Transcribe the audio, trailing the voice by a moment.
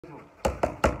1,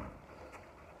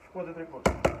 2, 3, 4.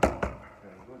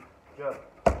 Very good. Jab.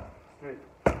 Straight.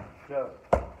 Jab.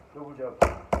 Double jab.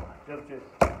 Jab chase.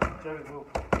 Jab and hook.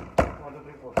 1, 2,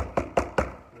 3, 4.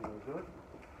 Very good.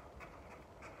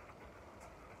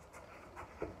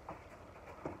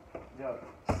 Jab.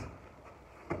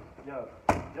 Jab.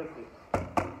 Jab chase.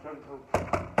 Jab and hook.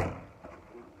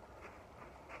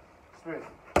 Straight.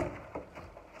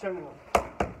 Jab and hook.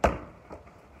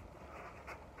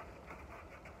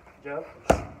 Jab.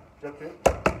 Jab chase.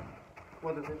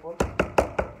 1, 2, 3, 4.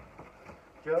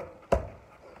 Jab.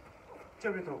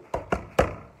 Jab and hook.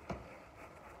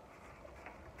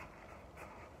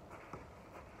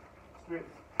 Straight.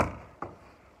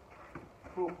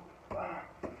 Hook.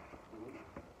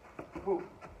 Hook.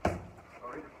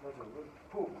 Sorry, that's not good.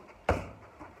 Hook.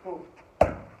 Hook.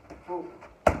 Hook.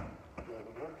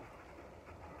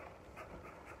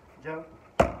 Jab.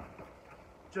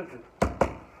 Jab it.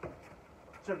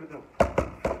 Jab it up.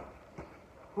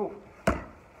 Hook.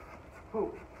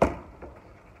 Hook.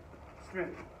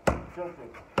 Straight. Jump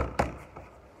it.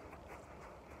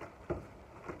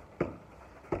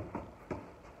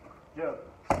 Jab.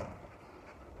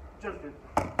 Jab it.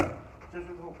 Jab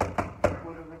it hook.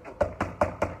 1, 2, 3, 4.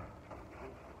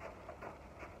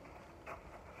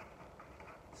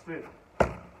 Straight.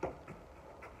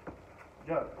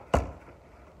 Jab.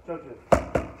 Jab it.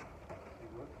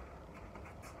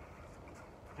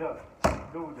 Jab.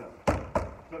 Double jab.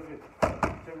 Jab it.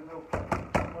 Jab it hook.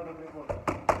 1, 2, 3, 4.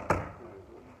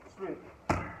 Straight.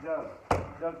 Jab.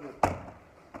 Jab it.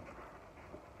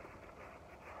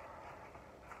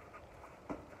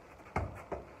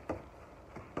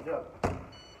 Jab.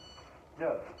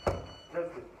 Jab.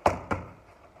 Jab it.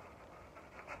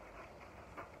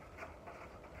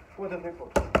 1, 2, 3, 4.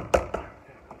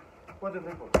 1, 2,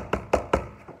 3, 4.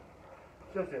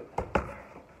 Jab it.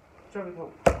 Jab it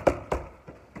hook.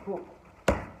 Hook.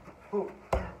 Hook.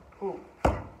 Hook.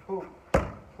 Hook.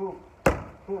 Hook.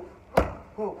 Hook.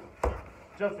 Hook.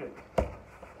 Jab it.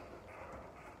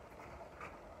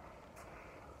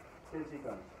 10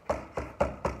 seconds.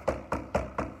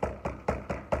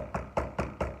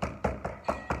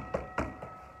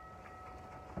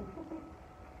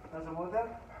 That's a more there?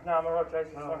 No, I'm alright,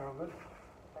 Jason. No, Sorry. you're good.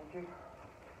 Thank you.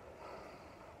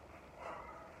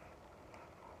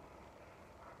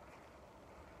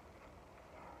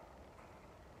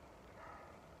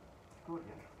 Good,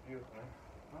 yeah. Beautiful,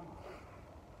 eh?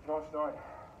 Oh. Nice night.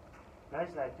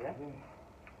 Nice night, yeah? Yeah.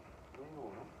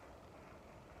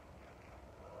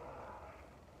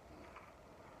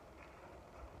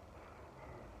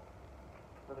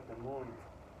 Look at the moon.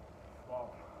 Wow.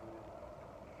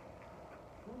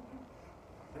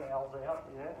 The L's out,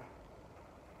 yeah.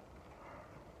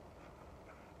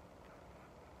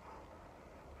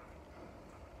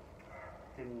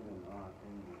 Tendon.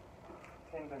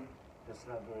 Tendon. That's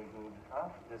not very good. Huh?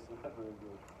 That's not very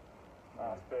good.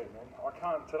 No, it's bad, man. I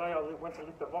can't. Today I went to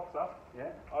lift the box up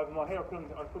Yeah? over my head. I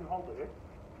couldn't hold it.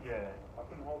 Yeah. I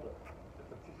couldn't hold it.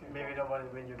 Just a tissue. Maybe that was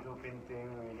when you do painting,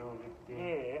 when you do lifting.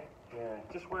 Yeah. Yeah.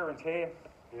 Just wear and tear.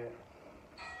 Yeah.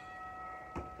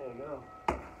 There you go.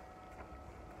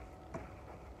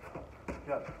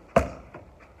 Jump.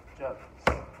 Jump.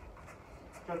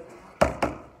 Jump.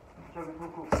 Jump it,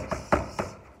 cool.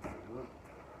 Good.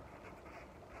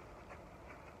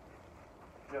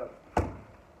 Jump.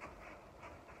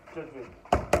 Jump it.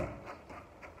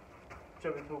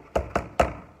 Jump it, cool.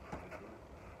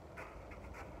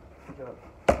 Jump.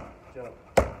 Jump.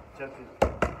 Jump it.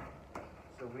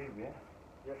 So wave, yeah?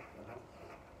 Yep.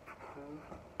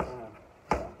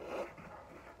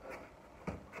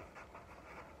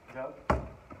 Jump.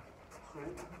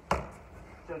 Straight.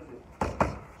 Jump it.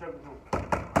 Jump it hook.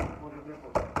 1, 2, 3,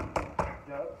 4.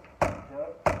 Jump.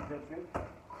 Jump. Jump it.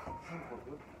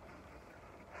 Good.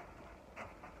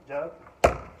 Jump.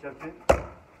 Jump it.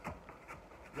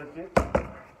 Jump it.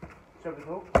 Jump it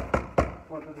hook.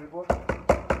 1, 2, 3, 4.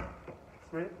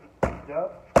 Straight.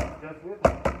 Jump. Jump it.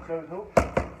 Jump it hook.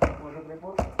 1, 2, 3,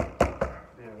 4.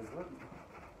 Very good.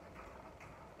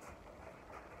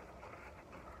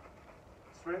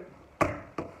 Straight.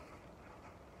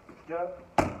 Jab.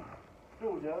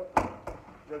 Double jab.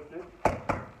 Jab straight.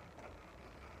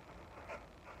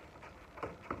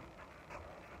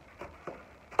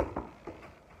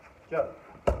 Jab.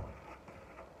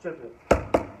 Jab it.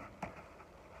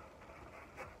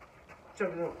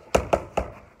 Jab it out.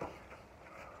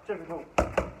 Jab it out.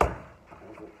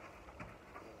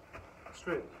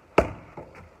 Straight.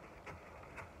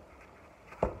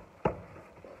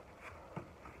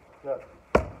 Jab.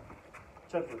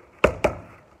 Jab it.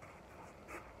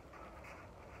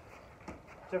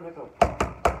 Jab it out.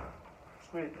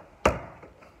 Straight.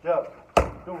 jab,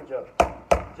 double jab,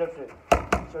 jab straight,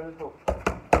 shoulder hook,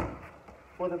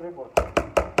 1, 2, 3, 4.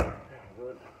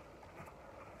 Good.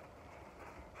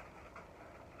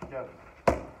 Jab,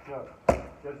 jab,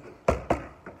 jab straight.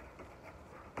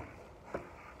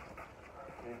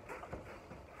 Okay.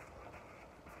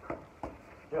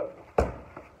 Jab,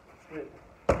 straight,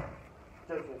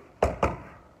 jab straight,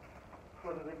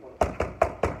 1, 2, 3, 4.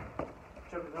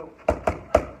 Jab and hook,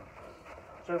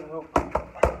 jab and hook,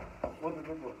 1, 2,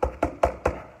 3, 4.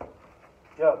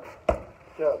 Jab,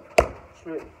 jab,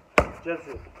 straight, jab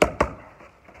straight,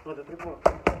 1, 2, 3, 4.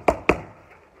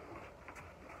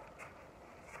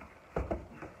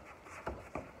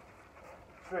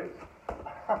 Straight.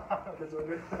 That's all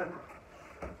good.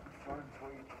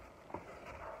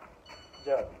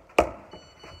 Jab,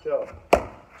 jab,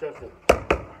 jab straight,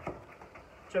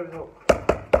 jab and hook,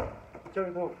 jab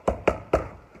and hook,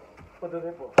 1, 2,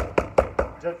 3, 4.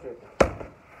 Jab straight,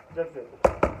 jab straight,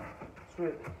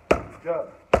 straight, jab,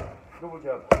 double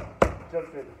jab, jab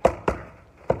straight.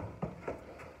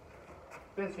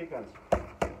 10 seconds.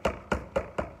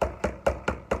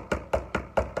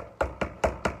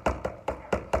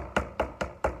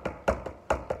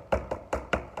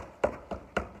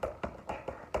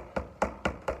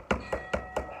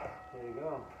 There you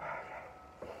go.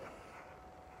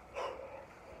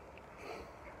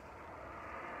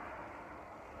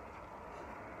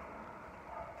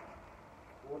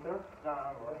 Water? No, I'm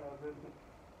right.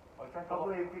 I drank a lot.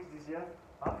 Hopefully you fix this, yeah?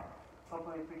 Huh?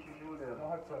 Hopefully you fix your shoulder. I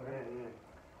hope so, man.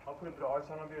 Yeah. I'll put a bit of ice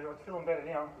on it. It's feeling better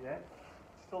now. Yeah?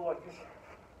 Still like this.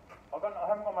 I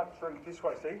haven't got much strength this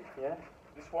way, see? Yeah?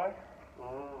 This way.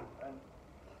 Oh. And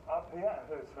up here, it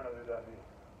hurts when I do that here.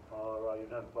 Oh, right, you're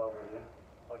not bothered, yeah?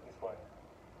 Like this way.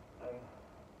 And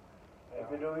If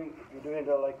you're doing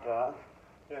that like that,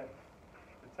 yeah.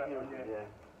 It's that one, yeah. yeah.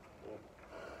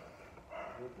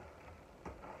 Good.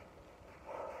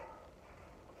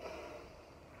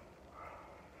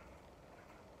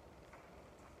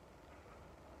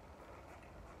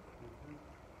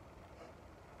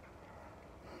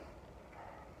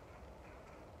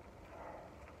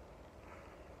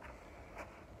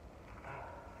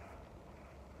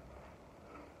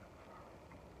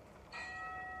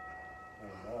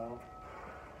 Now,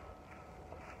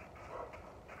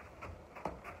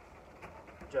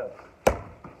 jab,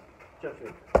 jab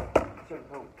straight, jab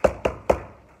hook,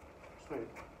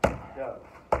 straight, jab,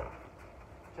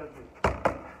 jab straight,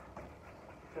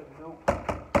 jab hook,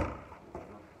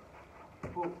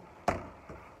 hook,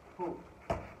 hook,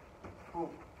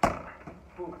 hook,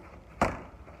 hook,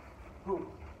 hook,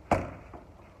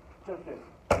 jab straight,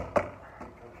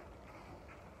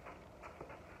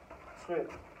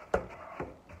 straight.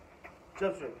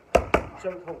 Jab straight,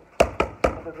 jab hook,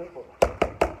 1, 2, 3, 4.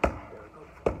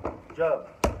 Jab,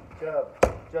 jab,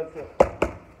 jab straight.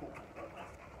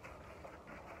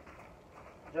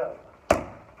 Jab,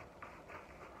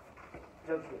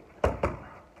 jab straight.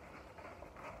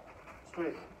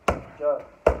 Straight, jab,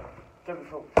 jab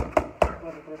hook,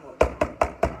 1, 2, 3, 4.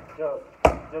 Jab,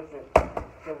 jab straight,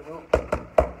 jab hook.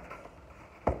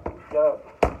 Jab,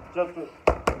 jab straight.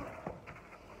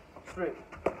 Straight,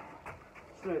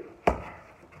 straight.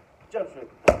 Jab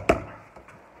straight.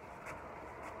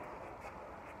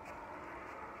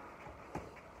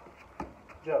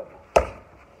 Jab.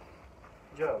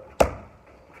 Jab.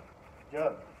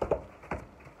 Jab.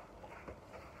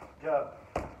 Jab.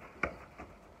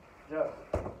 Jab.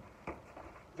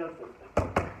 Jab straight.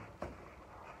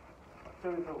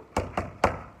 Jab and hook.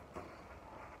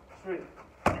 Straight.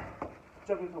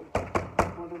 Jab and hook.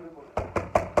 1, 2, 3, 4.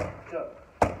 Jab.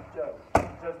 Jab.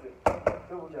 Jab straight.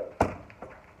 Double jab.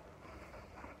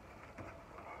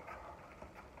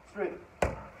 Straight.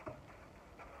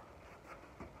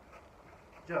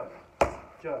 Jab.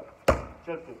 Jab.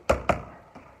 Jab straight.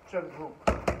 Jab and hook.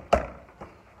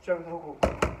 Jab and hook.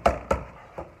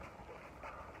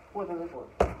 1, 2, 3, 4.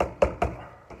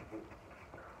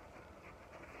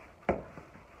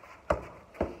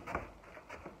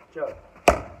 Jab.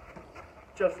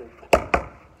 Jab straight.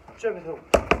 Jab and hook.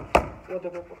 1, 2,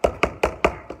 3, 4.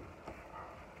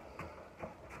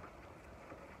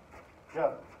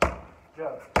 Jab.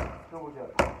 Jab. Double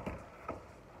jab.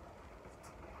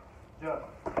 Jab.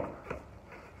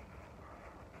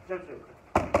 Jab straight.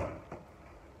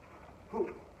 Hook.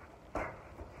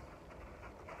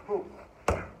 Hook.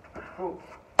 Hook.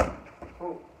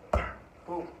 Hook.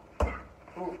 Hook.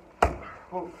 Hook.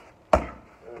 Hook.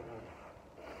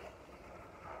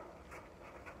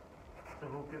 The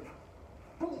hook is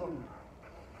boom.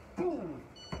 Boom.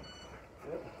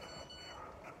 Yeah.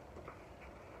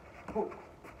 Hook.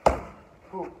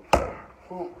 Hook.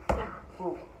 Hook.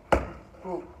 Hook.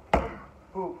 Hook.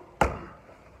 Hook.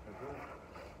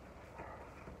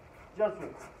 jump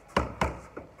straight.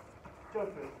 Jump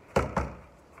straight.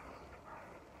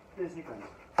 10 seconds.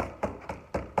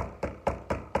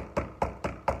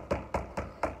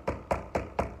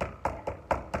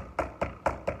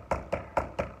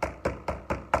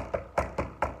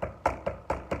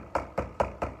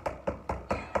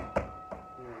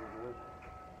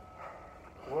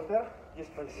 Water? Yes,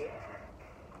 please. Yeah.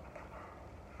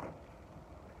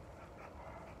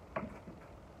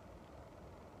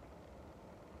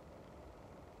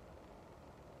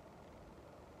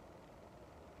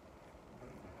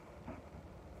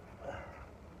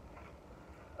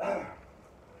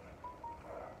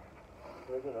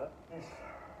 Very good, huh? Yes.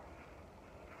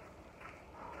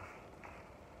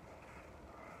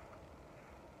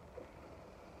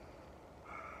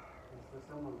 There's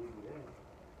someone with you there.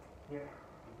 Yeah.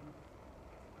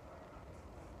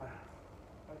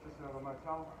 That's just another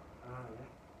motel. Ah, yeah.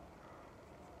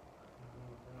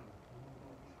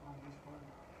 This one.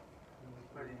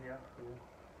 Put it here. Yeah.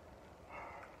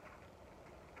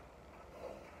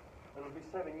 It'll be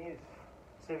 7 years.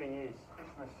 7 years.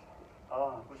 Christmas.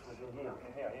 Ah, Christmas in here.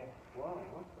 In here, yeah. Wow,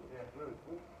 okay. Yeah, very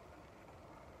good.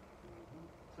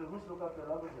 So who's look after the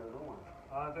luggage? No one.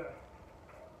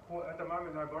 Well, at the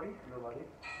moment, nobody. Nobody?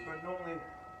 But normally,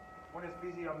 when it's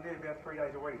busy, I'm there about 3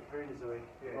 days a week. 3 days a week.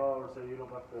 Yeah. Oh, so you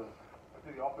look after... I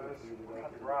do the office, You do the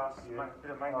cut office, the grass, yeah.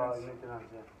 bit of Oh, maintenance,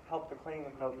 maintenance, yeah. help to clean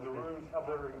Help the to clean. rooms, help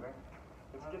everything.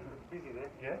 It's getting busy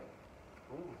there. Yeah?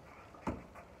 Ooh.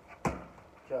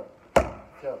 Jump.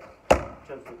 Jump.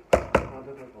 Jump it. On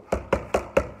the table. That's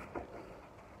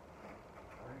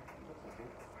okay.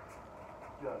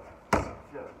 Jump.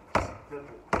 Jump. Jump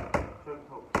it. Jump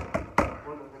hook.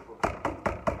 On the table.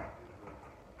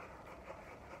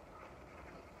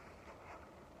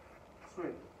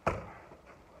 Straight.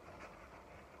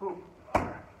 Hook.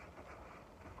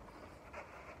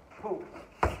 Hook.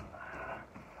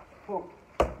 Hook.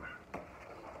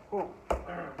 Hook.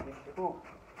 Hook.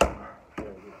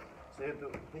 Very good. So you have to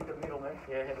hit the middle, man.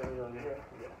 Yeah, hit the middle, yeah.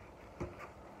 Yeah.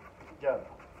 Jump.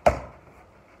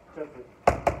 Jump it.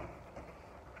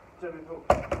 Jump it hook.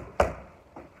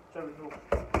 Jump it hook.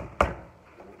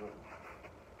 Very good.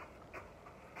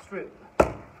 Straight.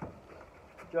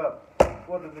 Jump.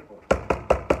 One, two, three, four.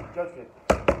 Jump straight.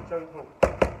 Jump it hook.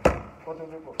 1, 2,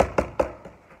 3, 4.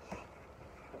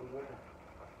 Very good.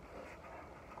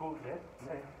 Cool, yeah?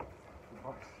 Yeah.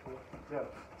 Jump.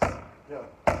 Jump.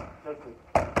 Jump straight.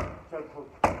 Jump hook.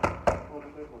 1, 2,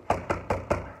 3, 4.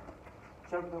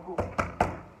 Jump the hook.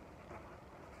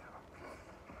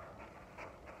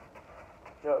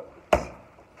 Jump.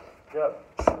 Jump.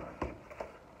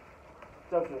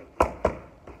 Jump straight.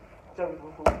 Jump the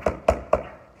hook.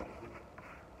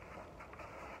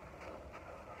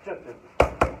 Jump straight.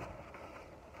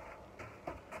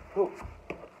 Hook.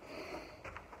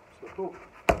 Hook.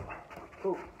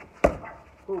 Hook.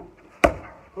 Hook.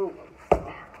 Hook.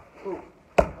 Hook.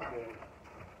 Okay.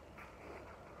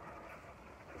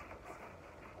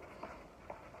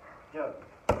 Jump.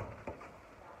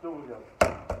 Double jump.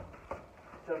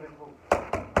 Jump and hook.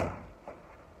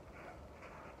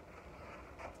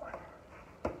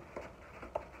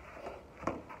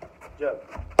 Jump.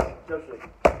 Jump straight.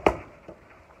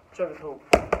 Jump and hook.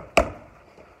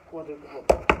 1, 2, 3, 4.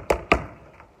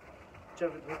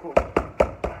 Jump and hook.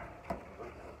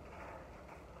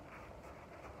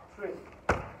 Straight.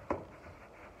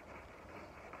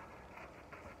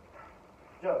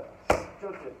 Jump.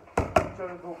 Jump straight.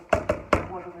 Jump and hook.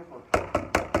 1, 2, 3, 4.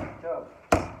 Jump.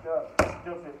 Jump.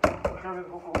 Jump straight. Jump and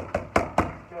hook.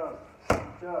 Jump.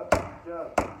 Jump. Jump.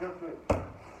 Jump straight.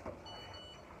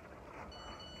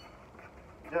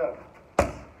 Jump.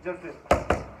 Jump straight.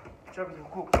 Jump and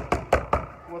hook.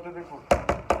 1, 2, 3, 4.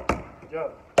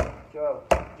 Jump. Jump.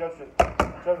 Jump straight.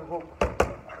 Jump and hook.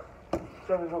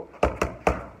 Jump and hook.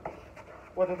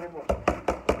 1, 2, 3, 4.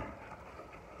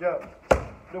 Jump.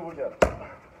 Double jump.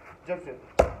 Jump straight.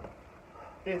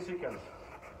 10 seconds.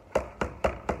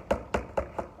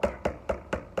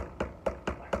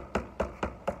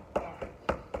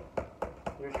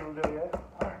 Your shoulder, yeah?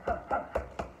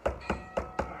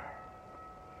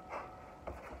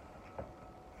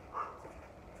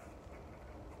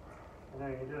 And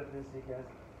then you do it 10 seconds.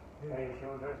 And your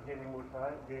shoulders getting more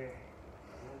tight. Yeah.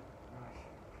 Nice.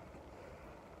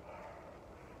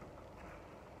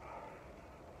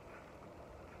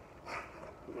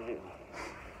 Yeah.